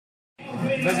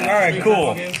Alright,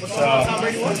 cool. So,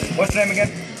 what's the name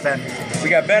again? Ben. We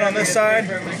got Ben on this side.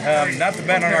 Not the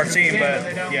Ben on our team,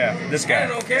 but yeah, this guy.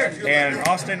 And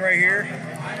Austin right here.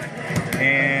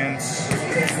 And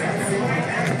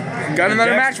got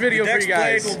another match video for you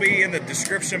guys. The will be in the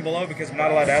description below because I'm not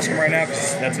allowed to ask him right now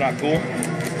because that's not cool.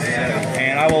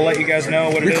 And I will let you guys know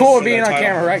what it is. You're cool with being on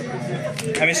camera, right? I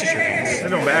mean, it's just your hands. It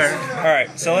don't matter.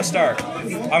 Alright, so let's start.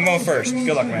 I'm going first.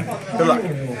 Good luck, man. Good luck.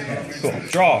 Cool.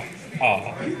 Draw.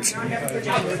 Aw.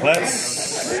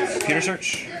 Let's computer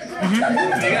search.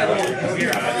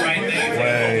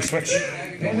 Play switch.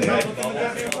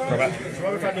 Crobat.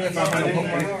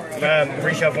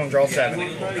 Reshuffle and draw 7.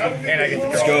 And I get to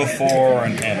Let's go for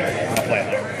an ender. I'll play it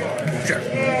there. Sure.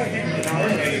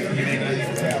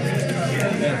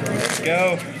 Let's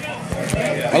go.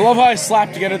 I love how I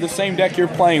slap together the same deck you're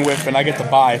playing with and I get to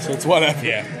buy, so it's whatever.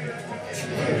 Yeah.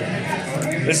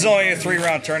 This is only a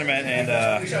 3-round tournament, and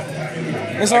I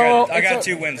got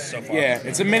 2 wins so far. Yeah,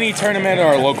 it's a mini tournament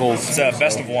or locals. It's a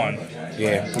best of 1.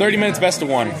 Yeah, 30 minutes best of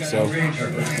 1. So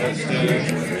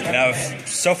now,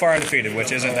 so far undefeated,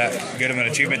 which isn't that good of an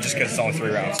achievement just because it's only 3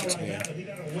 rounds.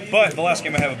 But the last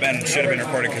game I have with Ben should have been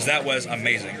recorded because that was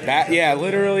amazing. Yeah,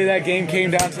 literally that game came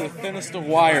down to the thinnest of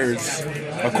wires.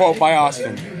 A quote by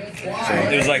Austin. So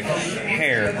it was like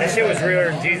hair. That shit was realer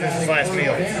than Jesus' last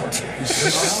meal.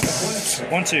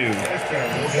 1, 2,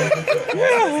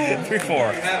 3,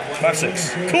 4, 5,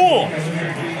 6. Cool.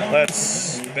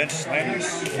 Let's bench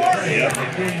Landorus. Yep.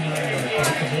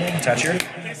 Attach here.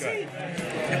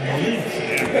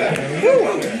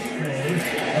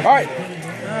 All right.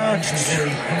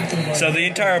 So the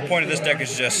entire point of this deck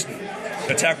is just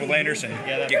attack with Landorus and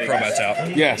get Crobats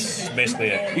out. Yes. That's basically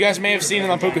it. You guys may have seen it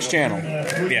on Puka's channel.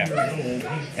 Yeah.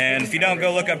 And if you don't,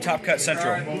 go look up Top Cut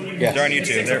Central. Yes. They're on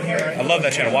YouTube. I love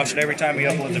that channel. Watch it every time he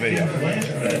uploads a video.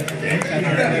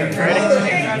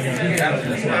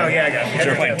 Oh, yeah, I got it. So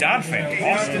we're playing Donphan.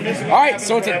 Awesome. All right,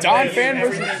 so it's a Donphan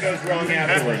version.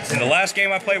 And the last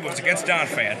game I played was against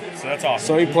Donphan. So that's awesome.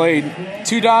 So he played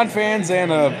 2 Donphans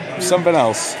and something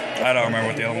else. I don't remember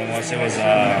what the other one was. It was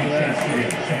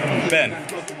Ben.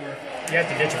 You have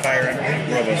to ditch a fire under.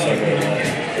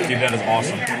 Dude, that is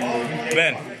awesome.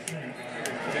 Ben.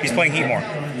 He's playing Heat more.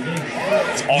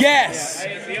 Awesome. Yes!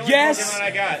 Yes!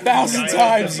 1,000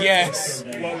 times, yes!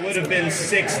 What would have been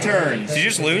 6 turns. Did you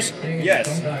just lose?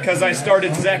 Yes, because I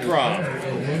started Zekrom.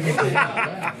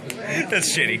 That's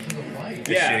shitty.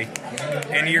 That's shitty.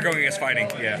 And you're going against fighting,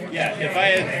 yeah. Yeah, if I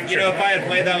had, if I had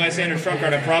played that Lysander's trump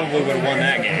card, I probably would have won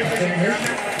that game.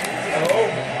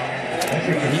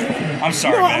 I'm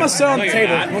sorry, No, man. I'm gonna sit on the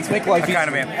table. Let's make life easy. Kind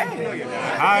of man.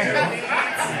 Hi.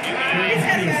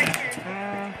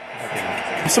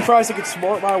 I'm surprised I could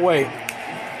smart my way.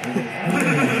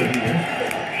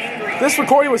 This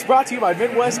recording was brought to you by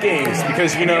Midwest Games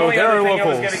because, you know, they're our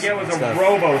locals. I was going to get was a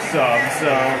robo sub, so...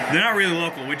 They're not really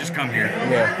local. We just come here.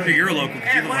 Yeah. You're local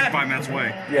because you live like 5 minutes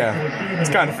away. Yeah. It's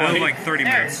kind of I funny. live like 30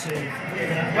 minutes. Try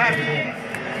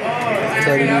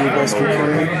to do your best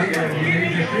recording.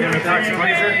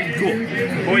 Cool.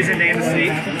 Poison and the Sea.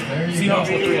 Seahawks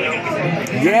will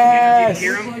 3-0. Yes!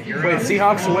 Hear him? Wait,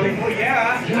 Seahawks are winning?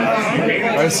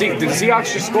 Did the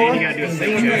Seahawks just score? You gotta do a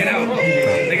thing check.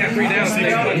 They got 3 down.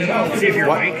 See if you're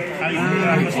awake.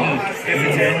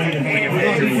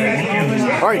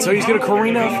 Alright, so he's going to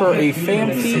Karina for a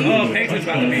fan feed. Oh, Patriots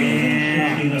about to be.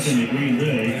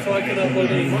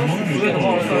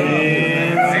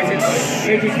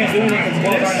 Patriots can't do anything because the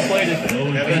ball's already played it.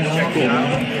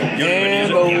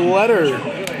 And a letter.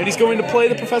 And he's going to play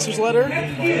the professor's letter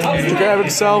to grab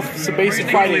himself some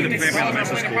basic fighting. The family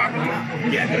elementary school.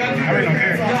 Yeah.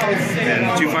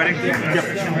 And 2 fighting? Yep.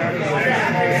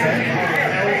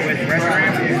 With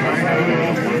restaurant.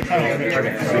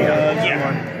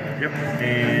 Yeah. Yep.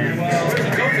 And...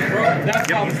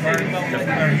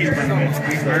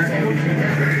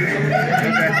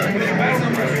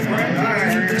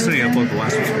 So you upload the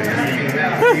last week's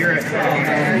video. You're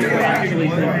actually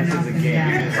this is a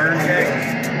game. Burn check.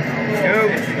 Go.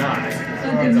 It's not.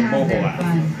 It's a mobile app.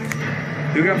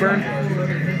 Who got burned?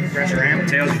 Press RAM.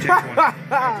 Tails, you take 20.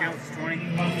 Counts 20.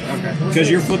 Because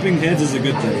you're flipping heads is a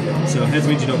good thing. So heads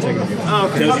means you don't take it. Oh,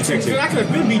 okay. Tails, you take 2. I could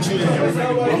have been beat you in there.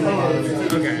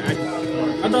 Okay.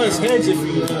 I thought it's heads if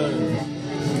you...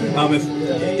 If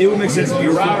it would make sense if you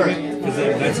were flipping it, because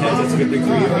that's heads, that's a good thing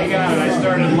for you. I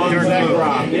started Lone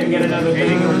Zekrom. Didn't get another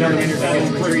thing.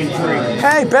 It's 3 and 3.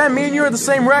 Hey, Ben, me and you are the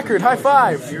same record. High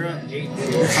five.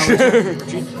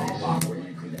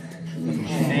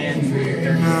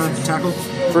 Tackle?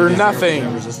 For nothing.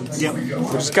 Yep.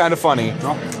 Which is kind of funny.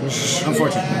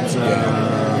 Unfortunate.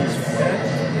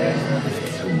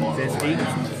 It's, 50.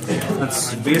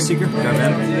 That's Via Seeker. Got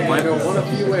that. Play. One of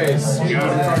few ways.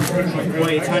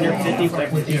 Wait, it's 150.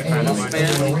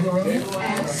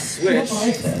 Switch.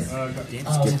 Get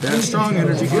that strong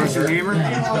energy crusher hammer.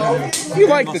 You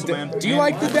like the deck? Do you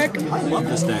like the deck? I love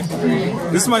this deck.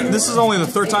 This is only the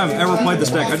third time I've ever played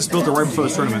this deck. I just built it right before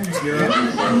this tournament.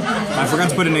 I forgot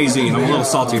to put in AZ, and I'm a little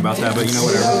salty about that, but you know,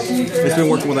 whatever. It's been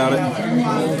working without it.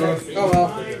 Oh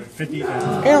well. I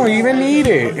don't even need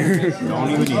it. Don't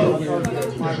even need it.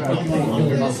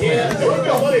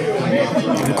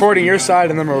 I'm recording your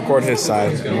side, and then we'll record his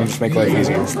side. And we'll just make life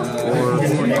easier. 4,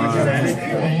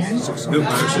 5, 6. Nope,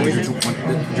 actually,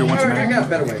 you're one too many. I got a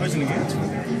better way.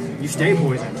 You stay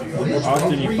poisoned.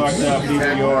 Austin, you fucked up. These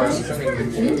are yours.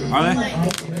 Are they?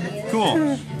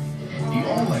 Cool.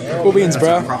 Cool beans,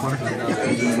 bro. Crop letter?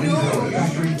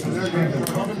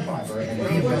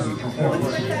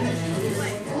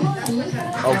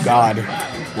 Oh God.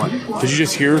 What? Did you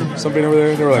just hear something over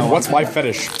there? They were like, "What's my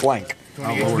fetish?" Blank. Oh,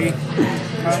 Lord.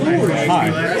 Hi.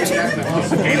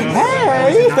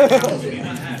 Hey.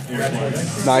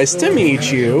 Nice to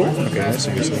meet you. Okay, nice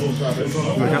to meet you.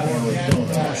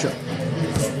 Sure.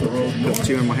 Put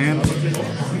 2 in my hand.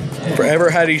 Forever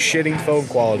had he shitting phone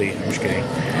quality. I'm just kidding.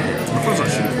 Of course I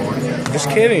should have forward. Just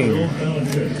kidding.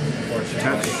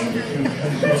 Attach.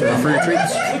 So for your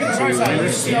treats.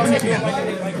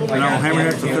 And I'll hammer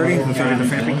it for 30 and 30 to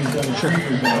Fampy. Sure.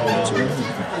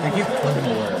 Thank you.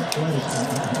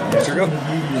 There you go.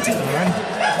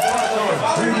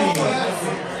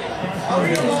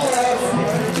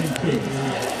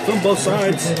 Film both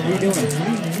sides. What are you doing?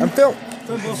 I'm Phil.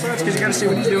 Film both sides because you got to see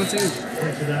what he's doing too.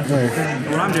 And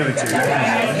what I'm doing too.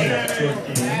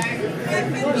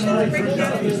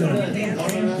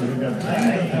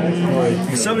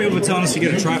 Some people have been telling us to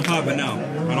get a tripod, but no,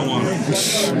 I don't want it.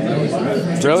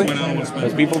 Really? I don't want to spend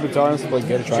Has people been telling us to like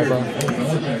get a tripod?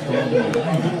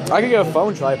 I could get a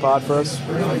phone tripod for us.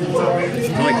 For like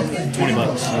 $20.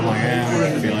 I'm like, yeah, I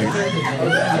feel like it.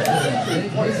 I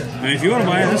mean, if you want to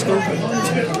buy it, that's cool.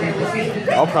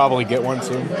 I'll probably get one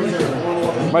soon.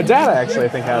 My dad actually, I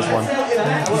think, has one.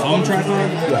 Phone tripod?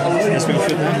 Yeah. It's going to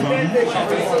fit that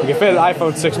phone. You can fit an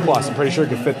iPhone 6 Plus. I'm pretty sure it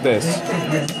can fit this. It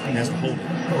has to hold it.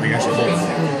 Like, actually hold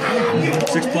it.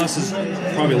 6 Plus is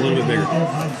probably a little bit bigger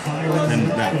than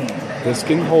that. This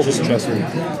can hold it, Chester.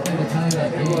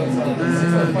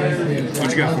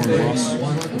 What you got for me, boss?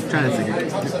 I'm trying to figure it.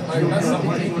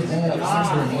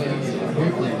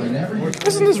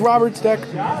 Isn't this Robert's deck?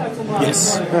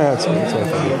 Yes. Yeah, that's what I thought.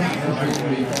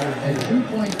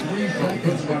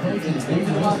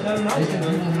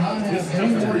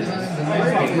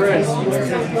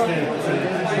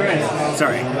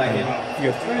 Sorry.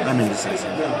 I'm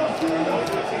indecisive.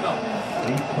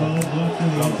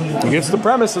 He gets the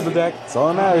premise of the deck. That's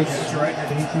all that matters.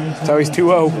 That's how he's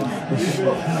 2-0.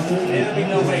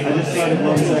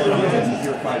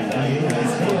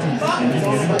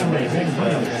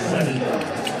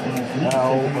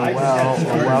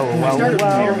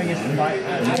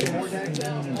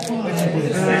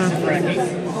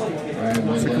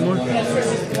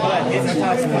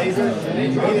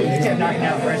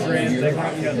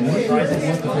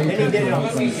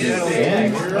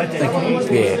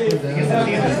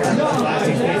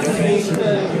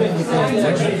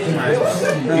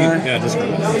 Yeah, just I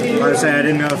was saying I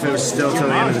didn't know if it was still till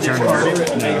the end of the tournament.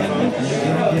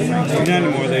 Not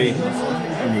anymore. They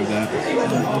removed that.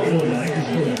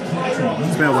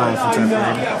 It's been a while since I've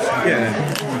played.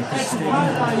 Yeah.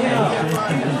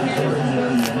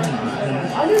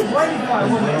 I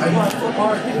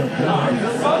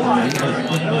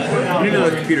need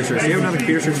another computer search. Do you have another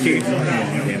computer search key?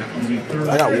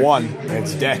 I got one, and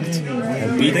it's decked.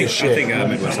 And beat the shit. I think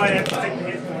Midwest has it.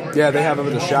 Yeah, they have them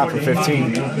at the shop for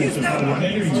 15.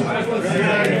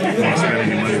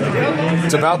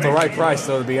 It's about the right price,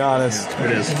 though, to be honest.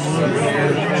 It is.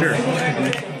 Sure.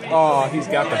 Oh, he's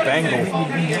got the bangle.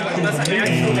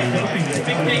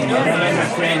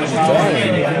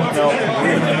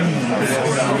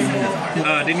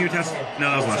 Didn't you attach? No,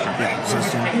 that was last turn.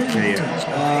 Yeah.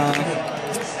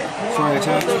 Sorry,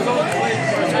 attack.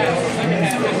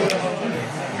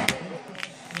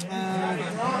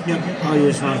 Yep, I'll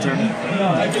use one turn.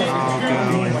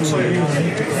 I'll go into...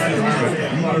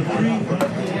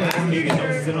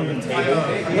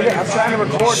 Look at, I'm trying to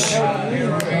record.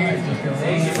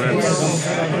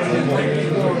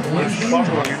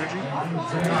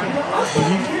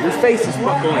 Your face is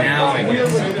fucking now, I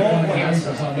guess.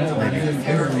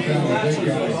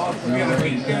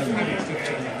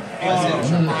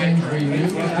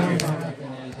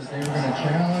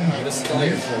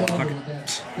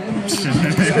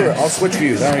 I'll switch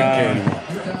views. I don't even care anymore.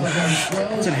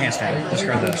 It's enhanced hand.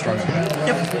 Discard the strong. Yep.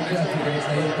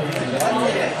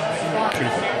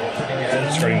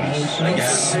 Discarding this.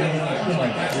 Yes. 3,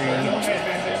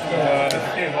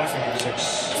 6,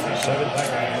 7.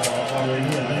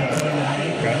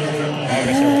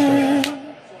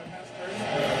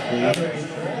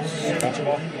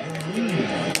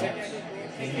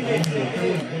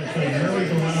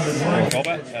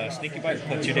 Crobat, sneaky bite,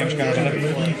 put 2 damage counters on it.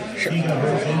 Sure.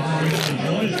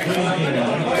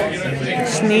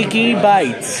 Sneaky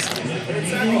bites.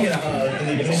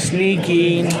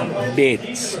 Sneaky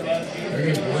bits.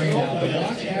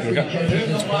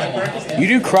 You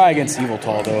do cry against Evil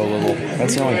Tall though a little.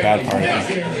 That's the only bad part, I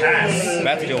think.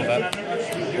 Bat to deal with that.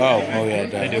 Oh yeah, I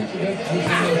do.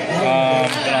 Then I'll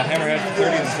Hammerhead for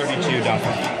 30 and 32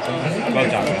 Donphan.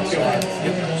 Both Donphans. I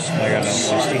got another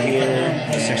 60 here.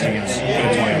 60 against 20.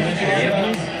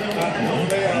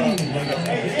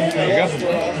 There you go.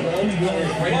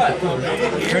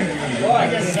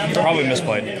 Probably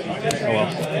misplayed. Oh well.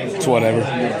 it's whatever.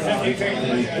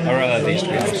 I'd rather have these, to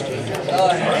be honest.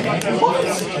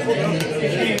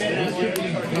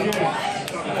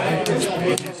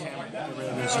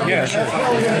 Yeah, sure.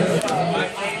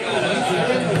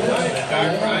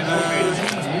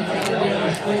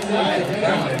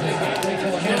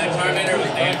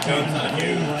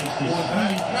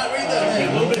 A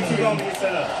little bit too long to get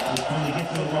set up.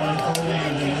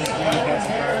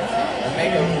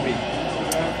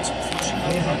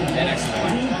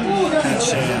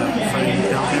 That's fighting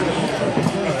Donphan.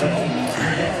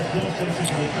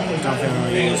 Donphan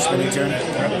will use spinning turn.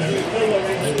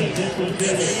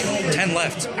 10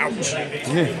 left. Ouch.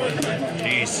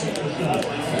 Jeez.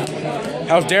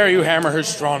 How dare you hammer her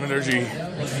strong energy?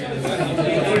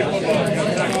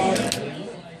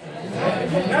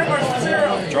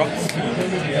 Draw.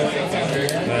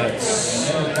 That's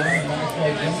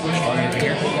strong energy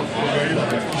here.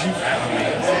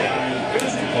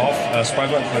 Off. Spy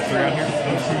button for 3 on here.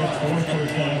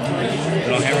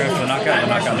 Then I'll hammer after the knockout. The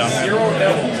knockout down. There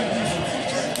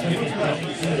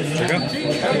you go.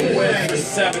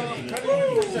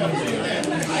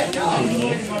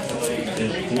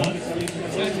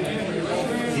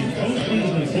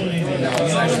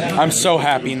 I'm so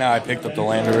happy now I picked up the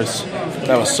Landorus.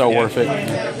 That was so worth it.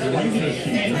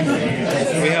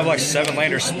 We have like 7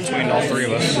 landers between all 3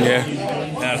 of us. Yeah.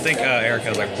 And I think Eric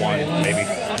has like 1, maybe.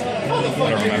 I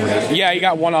don't remember. Yeah, he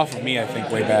got 1 off of me, I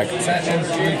think, way back.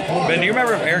 Ben, do you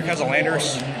remember if Eric has a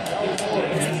Landorus?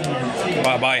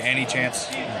 By any chance?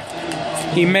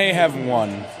 He may have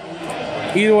 1.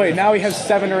 Either way, now he has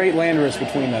 7 or 8 Landorus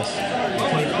between us.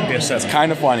 Yes, It's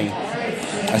kind of funny.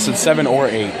 I said 7 or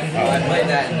 8.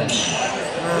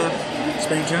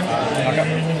 Spinning turn. Okay.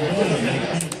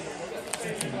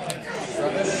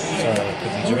 So,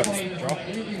 put these up. Draw.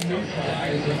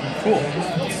 Cool.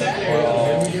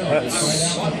 Well, that's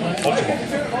Ultra Ball.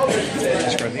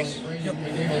 Discard these.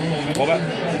 Crobat.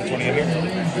 20 in here.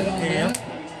 Yeah.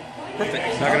 Perfect.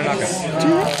 Not gonna knock it.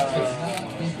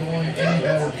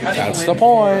 That's the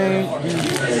point.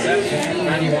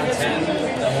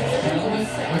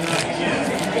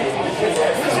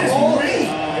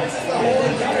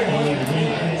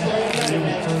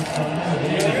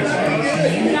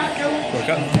 Look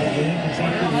up.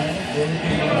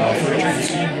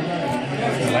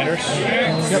 Landers.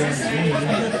 Yep.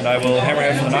 And I will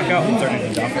hammerhead for the knockout and 30 to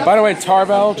Donphan. By the way,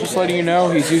 Tarbell, just letting you know,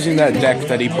 he's using that deck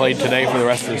that he played today for the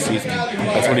rest of the season.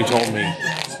 That's what he told me.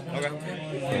 Okay.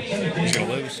 He's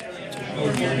gonna lose.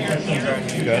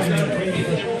 Good.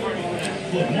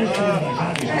 I've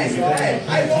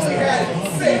only had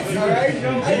 6, alright?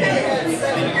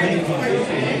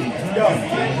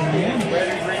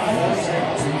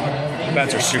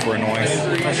 Bats are super annoying.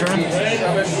 Pressure.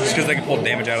 Just because they can pull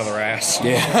damage out of their ass.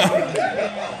 Yeah.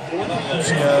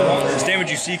 It's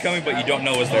damage you see coming, but you don't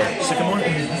know is there. Sycamore.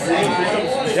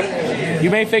 You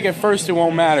may think at first it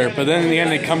won't matter, but then in the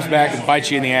end it comes back and bites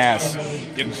you in the ass.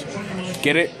 Yep.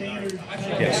 Get it?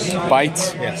 Yes.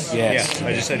 Bites? Yes. Yes. Yes.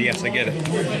 I just said yes, I get it.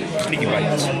 Sneaky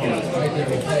bites.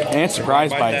 And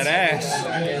surprise Bite bites. that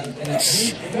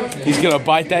ass. He's gonna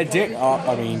bite that dick. Oh,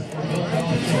 I mean,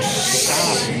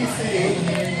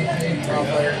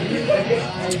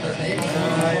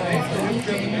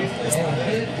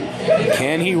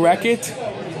 can he wreck it? I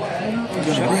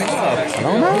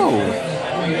don't know.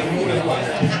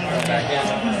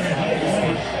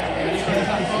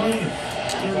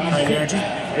 High energy.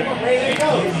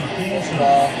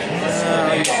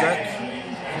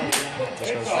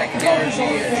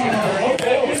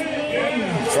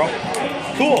 Draw.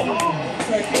 Cool.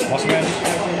 Awesome man.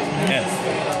 10.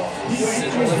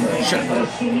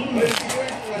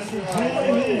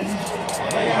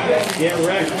 Get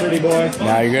wrecked, pretty boy.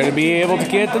 Now you're going to be able to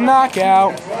get the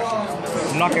knockout.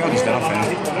 I'm knocking out this Donphan.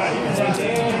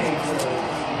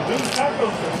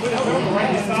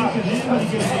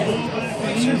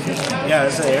 Yeah,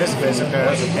 it's a basic card.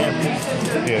 That's a pimp.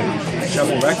 Yeah.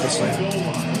 Shuffle recklessly.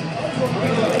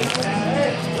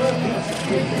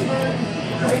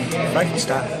 If I can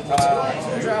stop.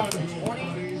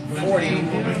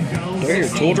 There, your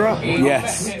tool drop?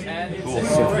 Yes. Cool.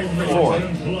 So, 4.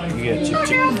 You get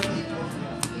 2.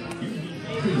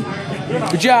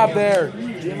 Good job there.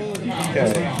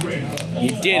 Okay.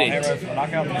 You did it.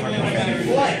 Knockout.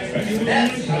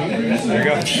 There you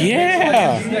go.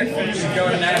 Yeah.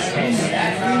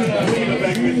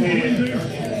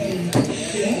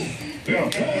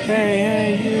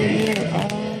 Hey.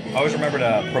 Always remember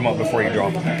to promote before you draw.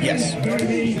 Yes.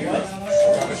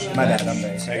 My bad, I'm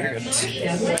very sorry. You're good.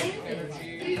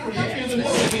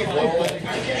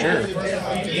 Sure.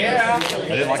 Yeah. I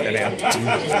didn't like that hand.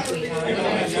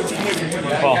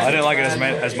 Well, I didn't like it as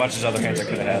much as other hands I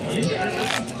could have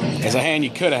had. As a hand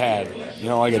you could have had. You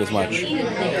don't like it as much.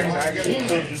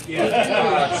 There's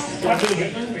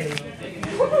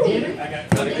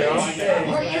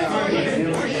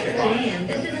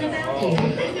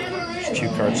 2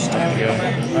 cards stuck together.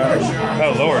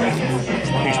 Oh Lord.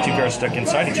 These 2 cards stuck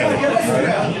inside each other.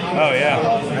 Oh yeah.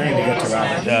 I need to get to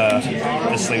Robert.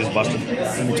 This sleeve is busted.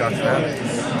 Let me talk to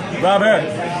Robert.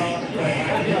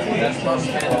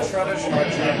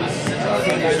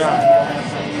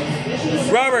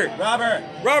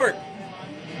 Robert!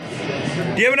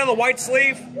 Do you have another white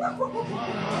sleeve?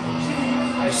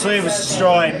 The sleeve was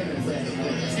destroyed.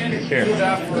 Here.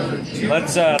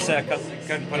 Let's say I cut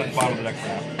and put it at the bottom of the deck for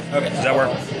now. Okay. Does that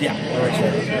work? Yeah.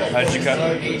 How did you cut?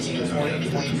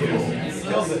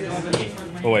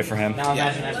 We'll wait for him. 1,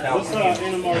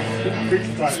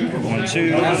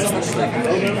 2.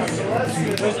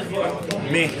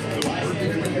 Me.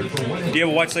 Do you have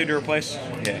a white sleeve to replace?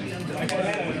 Yeah.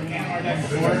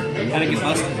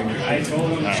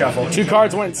 Shuffle. 2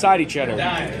 cards went inside each other.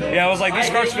 Yeah, I was like, these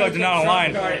cards feel like they're not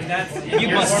aligned. You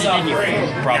must in your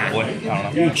Probably. I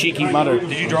don't know. You cheeky mother.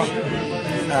 Did you draw?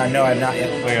 No, I've not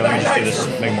yet. Okay, let me just do this.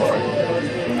 Make more. You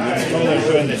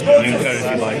can cut it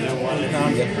if you like. No,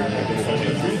 I'm good.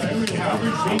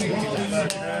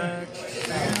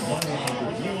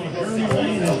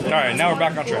 Alright, now we're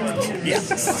back on track.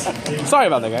 Sorry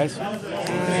about that, guys.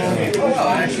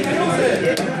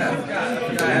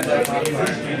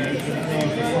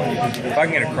 If I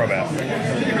can get a Crobat.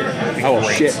 Oh,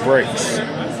 shit breaks.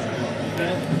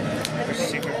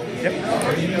 Yep.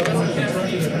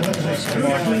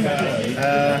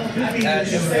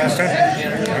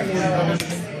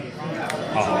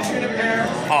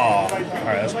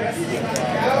 Alright, that's good.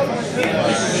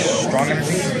 Strong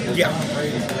energy? Yeah.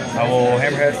 I will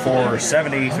hammerhead for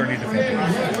 70, 30 to 50.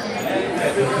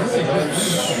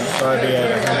 So I'd be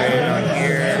at 100 on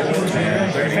here.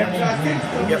 And 30 to 50?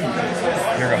 Yep.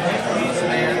 Here we go.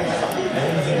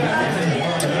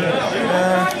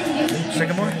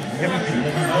 Second more? Yep.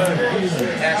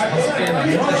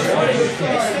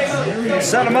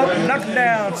 Set them up, knock them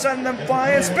down, send them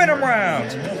flying, spin them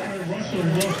round.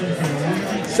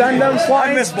 Send them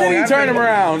flying, miss bowling. turn them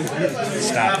around.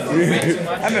 Stop.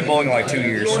 I've been bowling in like 2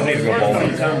 years. I need to go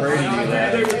bowling.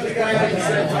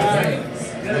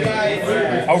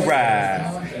 Alright.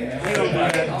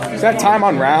 Is that time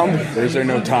on round? Or is there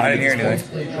no time? I didn't hear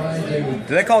anything.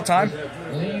 Do they call time?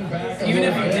 Even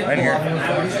if you did I didn't hear.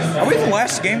 Are we the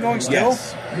last game going still?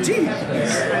 Yes. Jeez.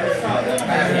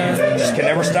 Just can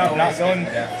never stop not feeling.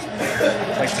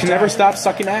 Can never stop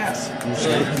sucking ass.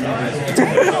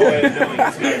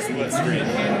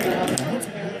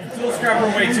 Full scrapper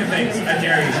away 2 things. I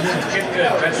dare you. Get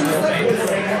good. Vegetable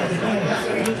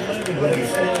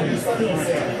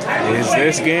Is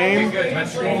this game?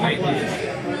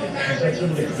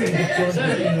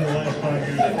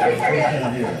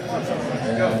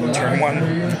 Turn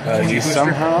 1.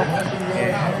 Somehow.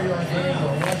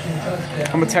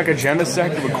 I'm gonna take a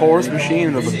Genesect of a chorus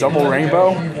machine of a double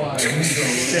rainbow.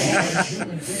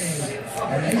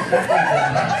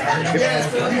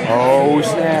 Oh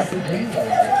snap.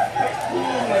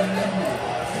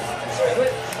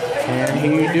 Can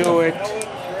he do it?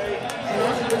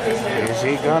 Is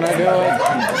he gonna do it?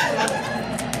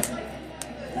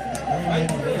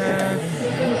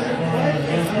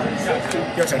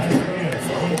 Your turn.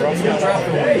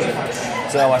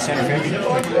 Is that last hand or finish? Yep.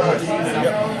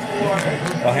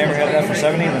 I'll hammerhead that for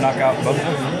 70 and then knock out both of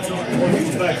them.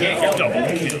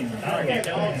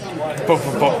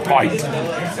 Fight.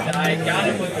 And I got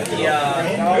it with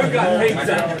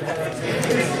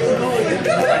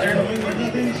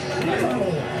the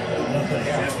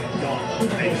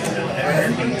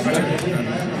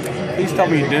Please tell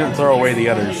me you didn't throw away the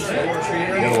others.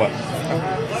 The other what?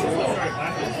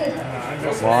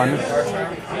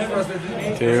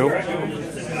 1, 2.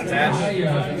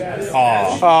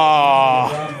 Aw. Ah.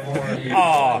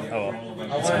 Aw. Oh.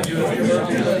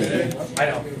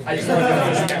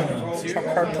 Trump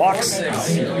card blocks.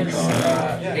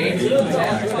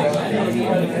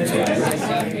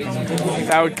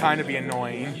 That would kind of be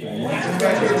annoying.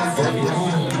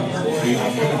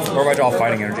 Or if I draw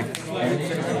fighting energy.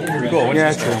 Cool.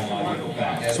 Yeah, true.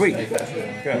 Sweet.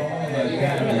 Good.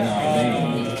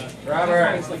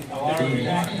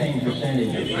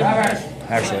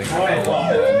 Actually.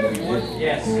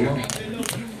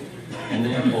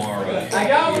 I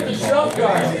got with the shelf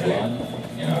guard.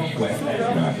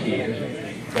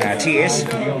 Tears.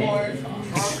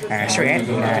 Sweet.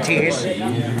 Tears.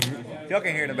 Y'all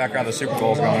can hear in the background the Super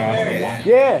Bowl's going on.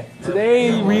 Yeah,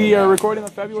 today we are recording on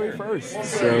February 1st.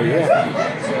 So,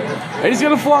 yeah. And he's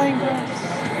going to flying.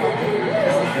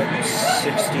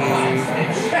 60, 80,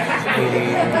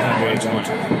 100,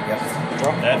 120. Yep.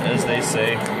 Draw. That, as they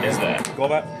say, is that.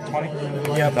 Crobat,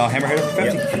 20. Yep. No, hammer hitter,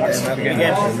 50.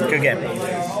 Yep. Good game.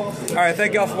 All right,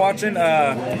 thank y'all for watching.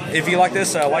 If you like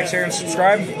this, like, share, and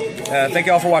subscribe. Thank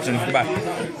y'all for watching. Goodbye.